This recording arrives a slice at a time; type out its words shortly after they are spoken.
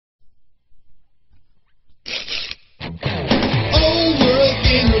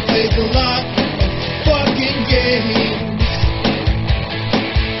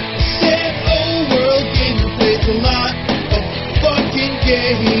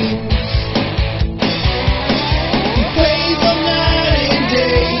games. He plays all night and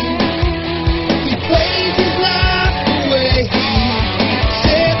day. He plays his life away.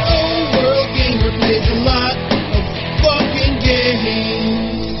 Said old world gamer plays a lot of fucking games.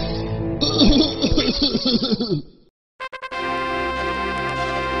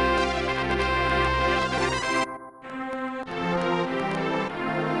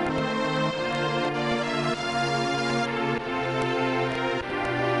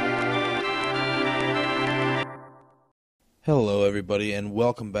 Hello everybody and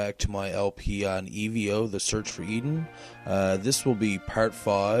welcome back to my LP on EVO, The Search for Eden. This will be part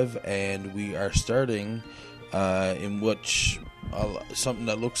 5 and we are starting in which something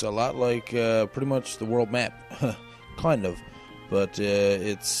that looks a lot like pretty much the world map, kind of, but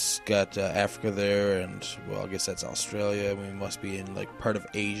it's got Africa there and, well, I guess that's Australia. We must be in like part of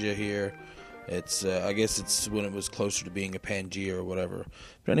Asia here. It's I guess it's when it was closer to being a Pangea or whatever.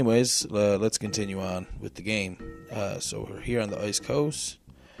 But anyways, let's continue on with the game. So we're here on the ice coast,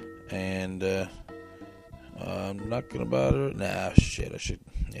 and I'm not gonna bother. Nah, shit. I should.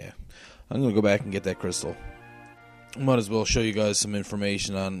 Yeah, I'm gonna go back and get that crystal. Might as well show you guys some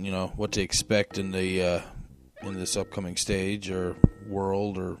information on what to expect in the in this upcoming stage or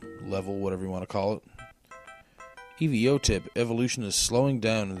world or level, whatever you want to call it. EVO tip: evolution is slowing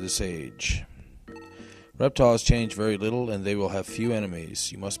down in this age. Reptiles change very little and they will have few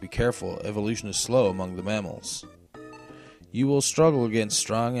enemies. You must be careful. Evolution is slow among the mammals. You will struggle against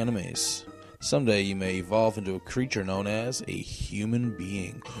strong enemies. Someday you may evolve into a creature known as a human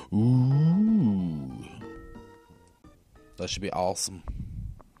being. Ooh. That should be awesome.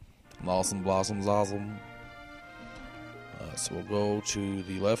 Awesome blossoms, awesome. So we'll go to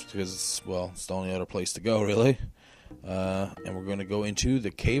the left because, well, it's the only other place to go, really. And we're going to go into the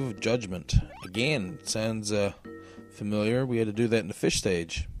Cave of Judgment. Again, sounds familiar. We had to do that in the fish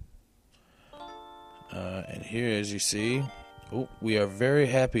stage. And here, as you see, we are very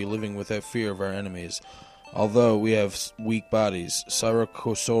happy living without fear of our enemies. Although we have weak bodies,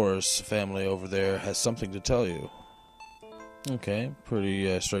 Cyrocosaurus family over there has something to tell you. Okay,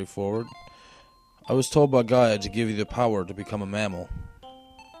 pretty straightforward. I was told by Gaia to give you the power to become a mammal.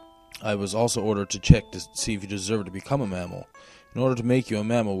 I was also ordered to check to see if you deserve to become a mammal. In order to make you a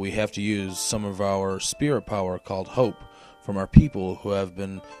mammal, we have to use some of our spirit power called hope from our people who have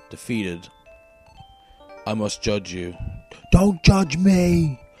been defeated. I must judge you. Don't judge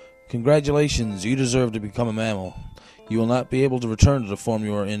me! Congratulations, you deserve to become a mammal. You will not be able to return to the form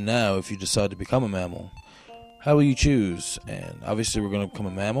you are in now if you decide to become a mammal. How will you choose? And obviously we're going to become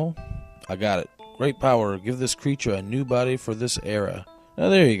a mammal. I got it. Great power. Give this creature a new body for this era. Oh,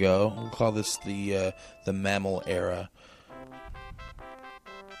 there you go. We'll call this the mammal era.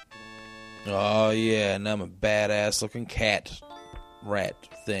 Oh yeah, now I'm a badass looking cat rat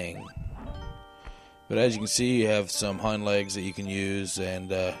thing. But as you can see, you have some hind legs that you can use,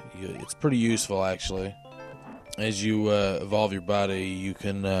 and it's pretty useful actually. As you evolve your body, you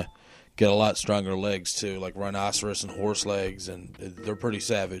can get a lot stronger legs too, like rhinoceros and horse legs, and they're pretty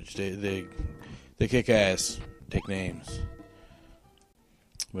savage. They kick ass, take names.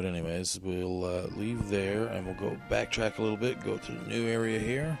 But anyways, we'll leave there and we'll go backtrack a little bit, go to the new area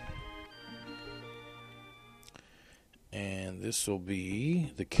here. And this will be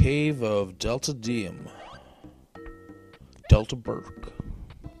the Cave of Delta Diem. Delta Burke.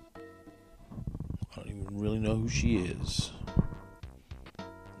 I don't even really know who she is.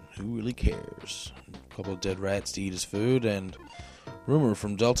 Who really cares? A couple of dead rats to eat as food, and rumor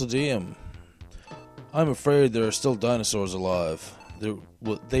from Delta Diem. I'm afraid there are still dinosaurs alive.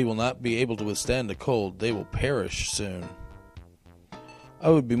 They will not be able to withstand the cold. They will perish soon. I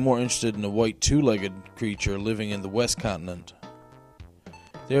would be more interested in a white two-legged creature living in the West Continent.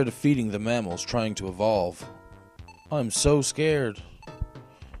 They are defeating the mammals trying to evolve. I'm so scared.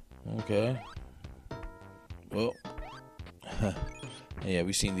 Okay. Well. Yeah,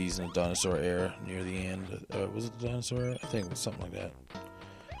 we've seen these in the dinosaur era near the end. Was it the dinosaur era? I think it was something like that.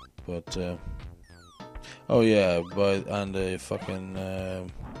 But, oh yeah, but on the fucking,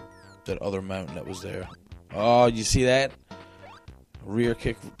 that other mountain that was there. Oh, you see that? Rear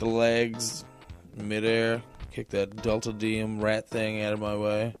kick with the legs, midair, kick that Delta Diem rat thing out of my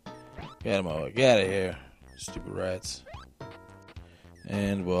way. Get out of my way, get out of here, stupid rats.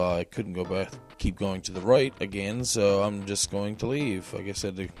 And, well, I couldn't go back, keep going to the right again, so I'm just going to leave. I guess I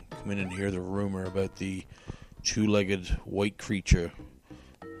had to come in and hear the rumor about the two-legged white creature.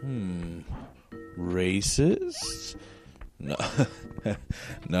 Racist? No,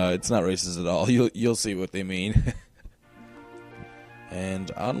 no, it's not racist at all. You'll see what they mean.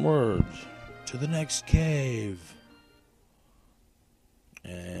 And onward to the next cave.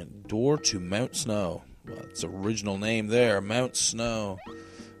 And Door to Mount Snow. Well, it's original name there, Mount Snow.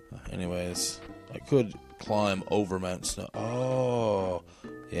 Anyways, I could climb over Mount Snow. Oh,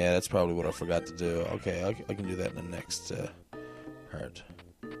 yeah, that's probably what I forgot to do. Okay, I can do that in the next part.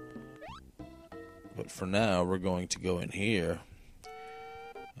 But for now, we're going to go in here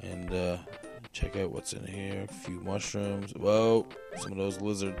and check out what's in here. A few mushrooms. Whoa, some of those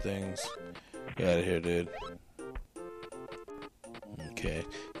lizard things. Get out of here, dude. Okay,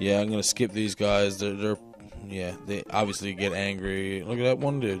 yeah, I'm gonna skip these guys. They're yeah, they obviously get angry. Look at that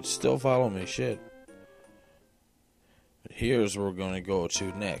one dude, still following me. Shit. But here's where we're gonna go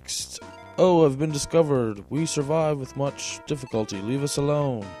to next. Oh, I've been discovered. We survive with much difficulty. Leave us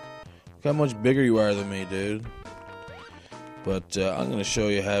alone. Look how much bigger you are than me, dude. But I'm gonna show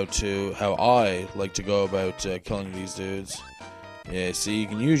you how I like to go about killing these dudes. Yeah, see, you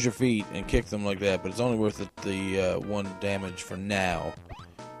can use your feet and kick them like that, but it's only worth the 1 damage for now.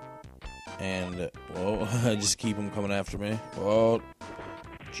 And, whoa, I just keep them coming after me. Whoa,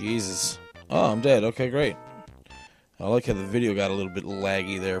 Jesus. Oh, I'm dead. Okay, great. I like how the video got a little bit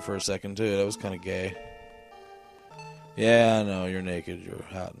laggy there for a second, too. That was kind of gay. Yeah, I know, you're naked, you're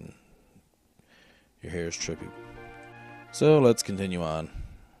hot, and your hair is trippy. So, let's continue on.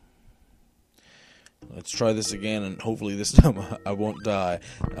 Let's try this again, and hopefully this time I won't die.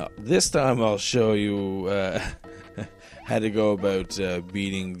 This time I'll show you how to go about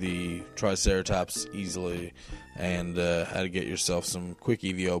beating the Triceratops easily, and how to get yourself some quick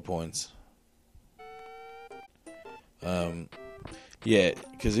EVO points. Yeah,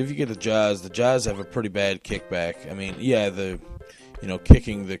 because if you get the Jaws have a pretty bad kickback. I mean, yeah,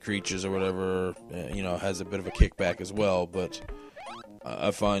 kicking the creatures or whatever, has a bit of a kickback as well, but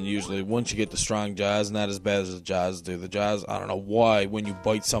I find usually once you get the strong Jaws, not as bad as the Jaws do. The Jaws, I don't know why, when you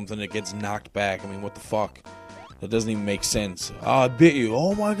bite something, it gets knocked back. I mean, what the fuck? That doesn't even make sense. Oh, I bit you.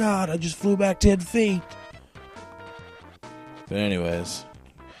 Oh my god, I just flew back 10 feet. But anyways,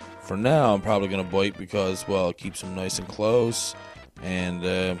 for now, I'm probably going to bite because, well, it keeps them nice and close. And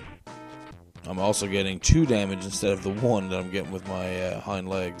I'm also getting 2 damage instead of the 1 that I'm getting with my hind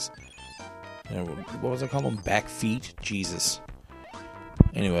legs. And what was I calling them? Back feet? Jesus.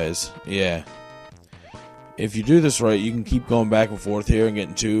 Anyways, yeah. If you do this right, you can keep going back and forth here and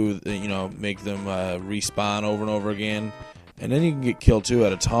getting 2, make them respawn over and over again. And then you can get killed 2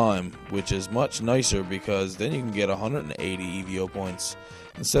 at a time, which is much nicer because then you can get 180 EVO points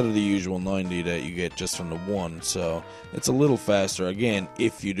instead of the usual 90 that you get just from the 1. So it's a little faster, again,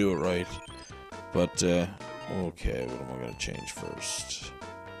 if you do it right. But, okay, what am I going to change first?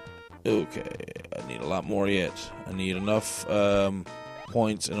 Okay, I need a lot more yet. I need enough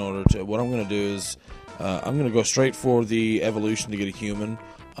points in order to... What I'm going to do is I'm going to go straight for the evolution to get a human.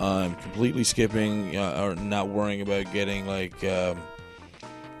 I'm completely skipping or not worrying about getting like the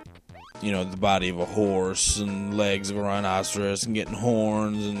body of a horse and legs of a rhinoceros and getting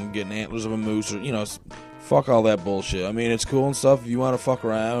horns and getting antlers of a moose, or fuck all that bullshit. I mean, it's cool and stuff if you want to fuck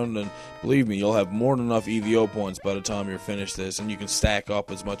around, and believe me, you'll have more than enough EVO points by the time you're finished this, and you can stack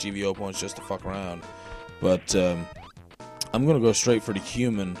up as much EVO points just to fuck around. But I'm going to go straight for the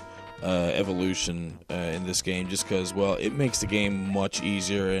human evolution in this game, just because, well, it makes the game much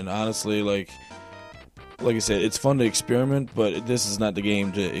easier, and honestly, like I said, it's fun to experiment, but this is not the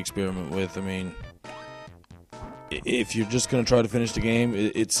game to experiment with. I mean, if you're just going to try to finish the game,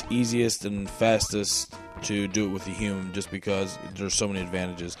 it's easiest and fastest to do it with the human, just because there's so many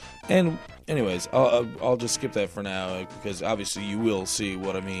advantages. And anyways, I'll just skip that for now, because obviously you will see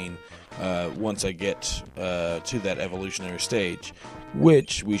what I mean once I get to that evolutionary stage,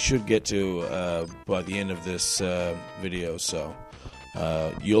 which we should get to by the end of this video. So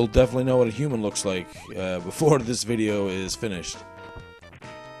you'll definitely know what a human looks like before this video is finished.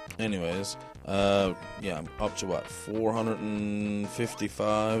 Anyways, yeah, I'm up to what,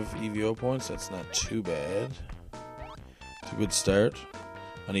 455 EVO points. That's not too bad. It's a good start.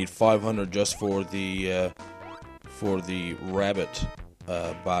 I need 500 just for the rabbit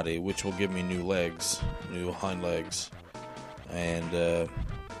body, which will give me new legs, new hind legs, and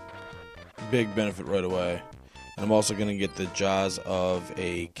big benefit right away. And I'm also going to get the jaws of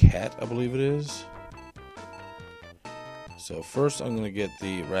a cat, I believe it is. So first I'm going to get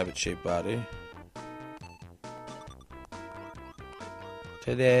the rabbit-shaped body.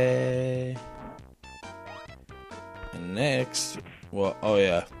 Today. And next, well, oh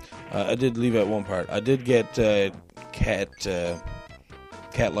yeah, I did leave out one part. I did get cat-like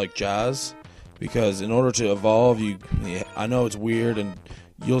jaws, because in order to evolve, I know it's weird, and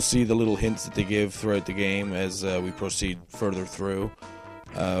you'll see the little hints that they give throughout the game as we proceed further through.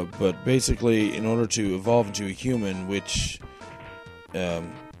 But basically, in order to evolve into a human, which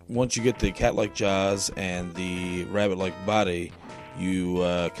once you get the cat-like jaws and the rabbit-like body, you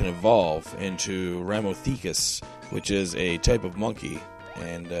can evolve into Ramothecus, which is a type of monkey.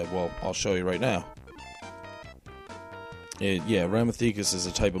 And, well, I'll show you right now. Ramothecus is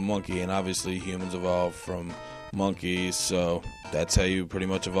a type of monkey, and obviously humans evolved from monkeys, so that's how you pretty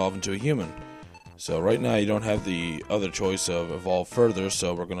much evolve into a human. So right now you don't have the other choice of evolve further,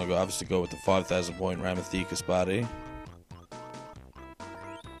 so we're going to obviously go with the 5,000 point Ramothecus body.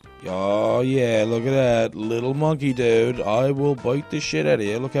 Oh yeah, look at that little monkey dude. I will bite the shit out of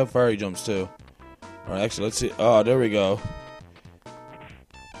you. Look how far he jumps too. Alright, actually let's see. Oh, there we go.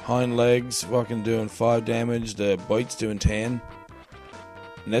 Hind legs fucking doing 5 damage, the bite's doing 10.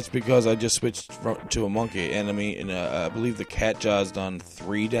 And that's because I just switched to a monkey enemy, and I believe the cat jaw's done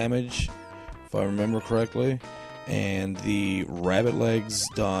 3 damage, if I remember correctly. And the rabbit legs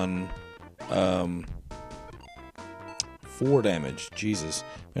done 4 damage. Jesus.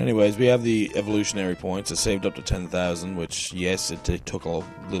 Anyways, we have the evolutionary points. I saved up to 10,000, which, yes, it took a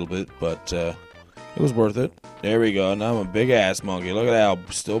little bit, but it was worth it. There we go. Now I'm a big-ass monkey. Look at that. I'll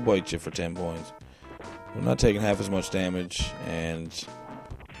still bite you for 10 points. I'm not taking half as much damage, and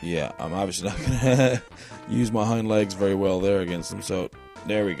yeah, I'm obviously not going to use my hind legs very well there against them. So,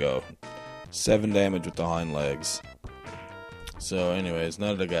 there we go. 7 damage with the hind legs. So, anyways,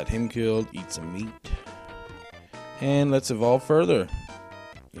 now that I got him killed, eat some meat. And let's evolve further.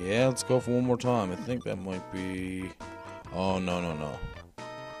 Yeah, let's go for one more time. I think that might be... Oh, no.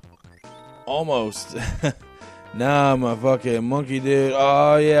 Almost. Nah, I'm a fucking monkey, dude.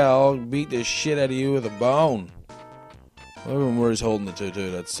 Oh, yeah, I'll beat the shit out of you with a bone. Look at him where he's holding the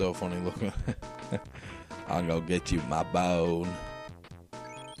tutu. That's so funny looking. I'm gonna get you my bone.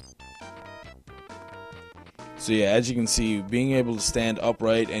 So, yeah, as you can see, being able to stand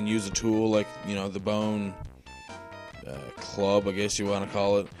upright and use a tool like, you know, the bone club, I guess you want to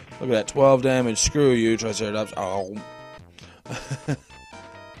call it. Look at that, 12 damage. Screw you, Triceratops. Oh.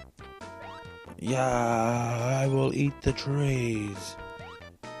 Yeah, I will eat the trees.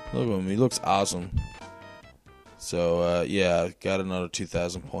 Look at him, he looks awesome. So, yeah, got another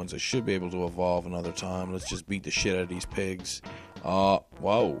 2,000 points. I should be able to evolve another time. Let's just beat the shit out of these pigs.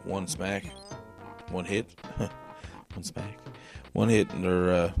 Whoa, one smack. One hit. One smack. One hit, and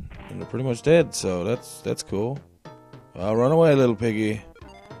they're pretty much dead, so that's cool. Run away, little piggy.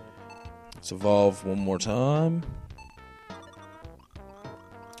 Let's evolve one more time.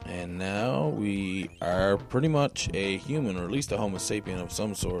 And now we are pretty much a human, or at least a Homo sapien of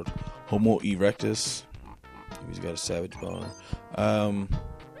some sort. Homo erectus. He's got a savage boner.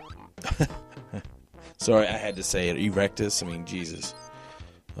 Sorry, I had to say it. Erectus. I mean, Jesus.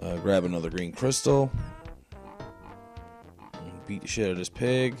 Grab another green crystal. Beat the shit out of this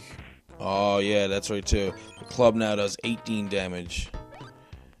pig. Oh, yeah, that's right, too. The club now does 18 damage.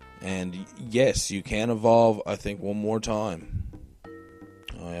 And, yes, you can evolve, I think, one more time.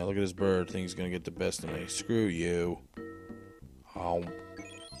 Oh, yeah, look at this bird. I think he's going to get the best of me. Screw you. Oh.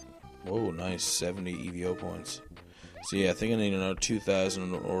 Whoa, nice. 70 EVO points. So, yeah, I think I need another 2,000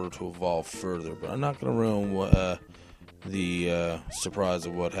 in order to evolve further. But I'm not going to ruin the surprise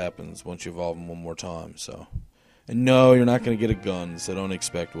of what happens once you evolve them one more time. So, and no, you're not going to get a gun, so don't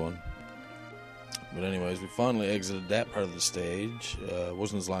expect one. But anyways, we finally exited that part of the stage. It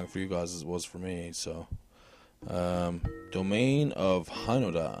wasn't as long for you guys as it was for me, so... Domain of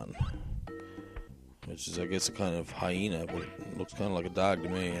Hynodon, which is, I guess, a kind of hyena, but it looks kind of like a dog to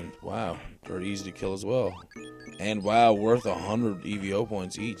me. And wow, they're easy to kill as well. And wow, worth 100 EVO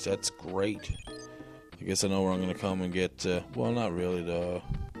points each. That's great. I guess I know where I'm going to come and get. Well, not really.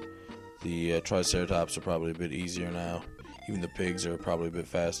 The Triceratops are probably a bit easier now. Even the pigs are probably a bit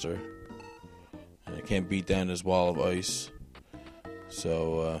faster. And I can't beat down this wall of ice.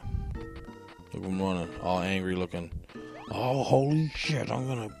 So. Look at him running, all angry looking. Oh, holy shit, I'm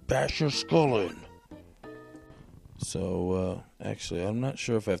gonna bash your skull in. So, actually, I'm not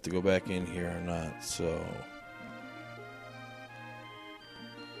sure if I have to go back in here or not, so...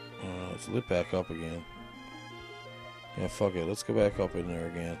 let's lit back up again. Yeah, fuck it, let's go back up in there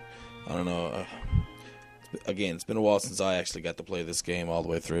again. I don't know, again, it's been a while since I actually got to play this game all the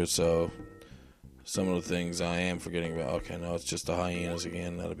way through, so... Some of the things I am forgetting about. Okay, no, it's just the hyenas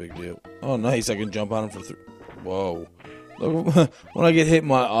again. Not a big deal. Oh, nice. I can jump on them for Whoa. Look, when I get hit,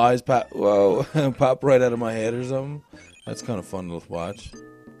 my eyes pop. Whoa. Pop right out of my head or something. That's kind of fun to watch.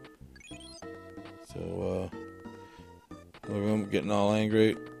 So, look at them getting all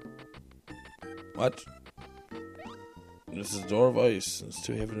angry. What? This is door of ice. It's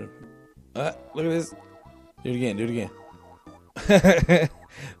too heavy to... look at this. Do it again.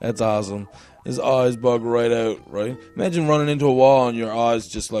 That's awesome. His eyes bug right out, right? Imagine running into a wall and your eyes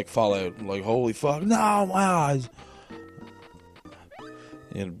just like fall out. Like, holy fuck, no, my eyes.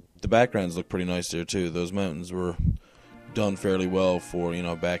 And the backgrounds look pretty nice there too. Those mountains were done fairly well for,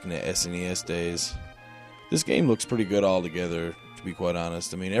 back in the SNES days. This game looks pretty good altogether, to be quite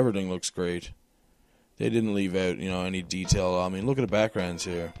honest. I mean, everything looks great. They didn't leave out, any detail. I mean, look at the backgrounds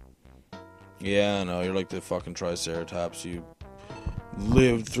here. Yeah, I know, you're like the fucking Triceratops. You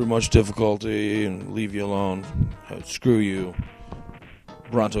lived through much difficulty and leave you alone. Screw you,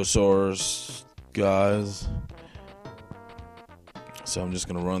 Brontosaurus guys. So I'm just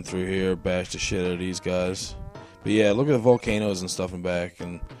going to run through here, bash the shit out of these guys. But yeah, look at the volcanoes and stuff in back.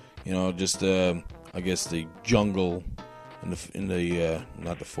 And, just, I guess the jungle in the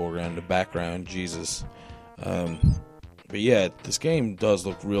not the foreground, the background, Jesus. But yeah, this game does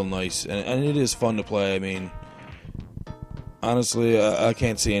look real nice, and it is fun to play. I mean, honestly, I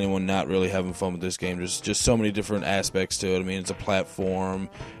can't see anyone not really having fun with this game. There's just so many different aspects to it. I mean, it's a platform.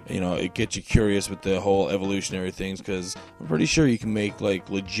 It gets you curious with the whole evolutionary things, because I'm pretty sure you can make, like,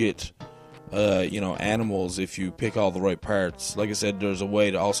 legit, animals if you pick all the right parts. Like I said, there's a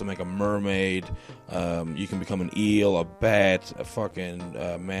way to also make a mermaid. You can become an eel, a bat, a fucking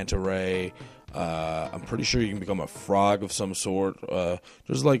manta ray. I'm pretty sure you can become a frog of some sort.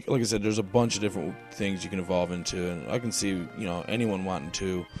 There's like I said, there's a bunch of different things you can evolve into, and I can see anyone wanting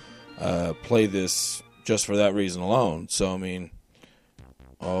to play this just for that reason alone. So I mean,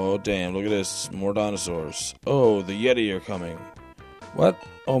 oh damn, look at this, more dinosaurs. Oh, the Yeti are coming. What?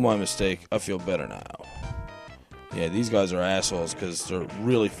 Oh, my mistake. I feel better now. Yeah, these guys are assholes because they're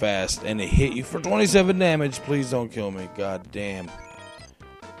really fast and they hit you for 27 damage. Please don't kill me. God damn.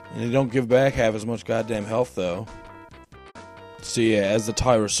 And they don't give back half as much goddamn health, though. So yeah, as the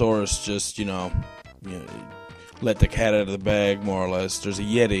Tyrannosaurus just, let the cat out of the bag, more or less, there's a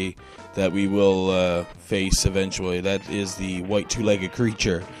Yeti that we will face eventually. That is the white two-legged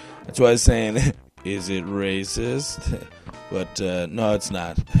creature. That's why I was saying, is it racist? But no, it's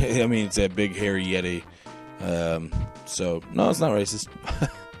not. I mean, it's that big hairy Yeti. So no, it's not racist.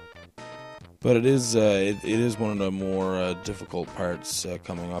 But it is one of the more difficult parts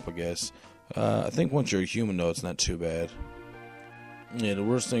coming up, I guess. I think once you're a human, though, it's not too bad. Yeah, the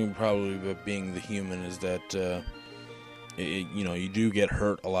worst thing probably about being the human is that you do get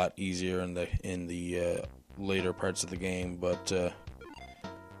hurt a lot easier in the later parts of the game, but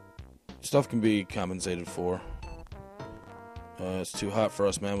stuff can be compensated for. It's too hot for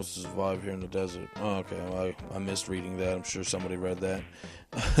us mammals to survive here in the desert. Oh, okay, well, I missed reading that. I'm sure somebody read that.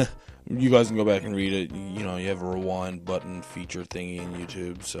 You guys can go back and read it. You have a rewind button feature thingy in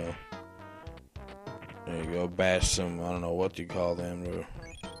YouTube, so there you go. Bash some, I don't know, what do you call them? They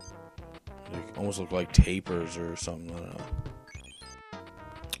almost look like tapers or something, I don't know.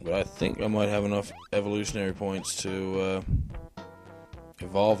 But I think I might have enough evolutionary points to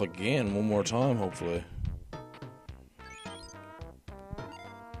evolve again one more time, hopefully.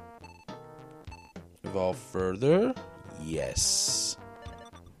 Evolve further. Yes.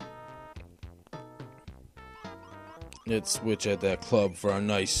 Let's switch at that club for a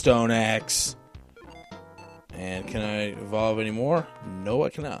nice stone axe. And can I evolve anymore? No, I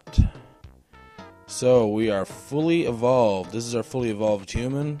cannot. So we are fully evolved. This is our fully evolved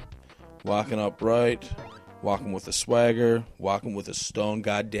human. Walking upright. Walking with a swagger. Walking with a stone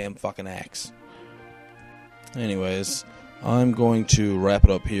goddamn fucking axe. Anyways, I'm going to wrap it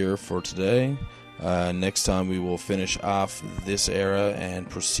up here for today. Next time we will finish off this era and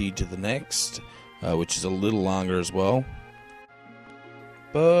proceed to the next, which is a little longer as well.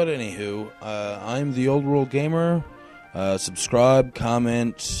 But anywho, I'm the Old World Gamer. Subscribe,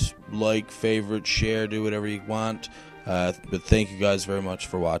 comment, like, favorite, share, do whatever you want. But thank you guys very much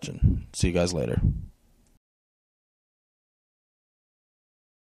for watching. See you guys later.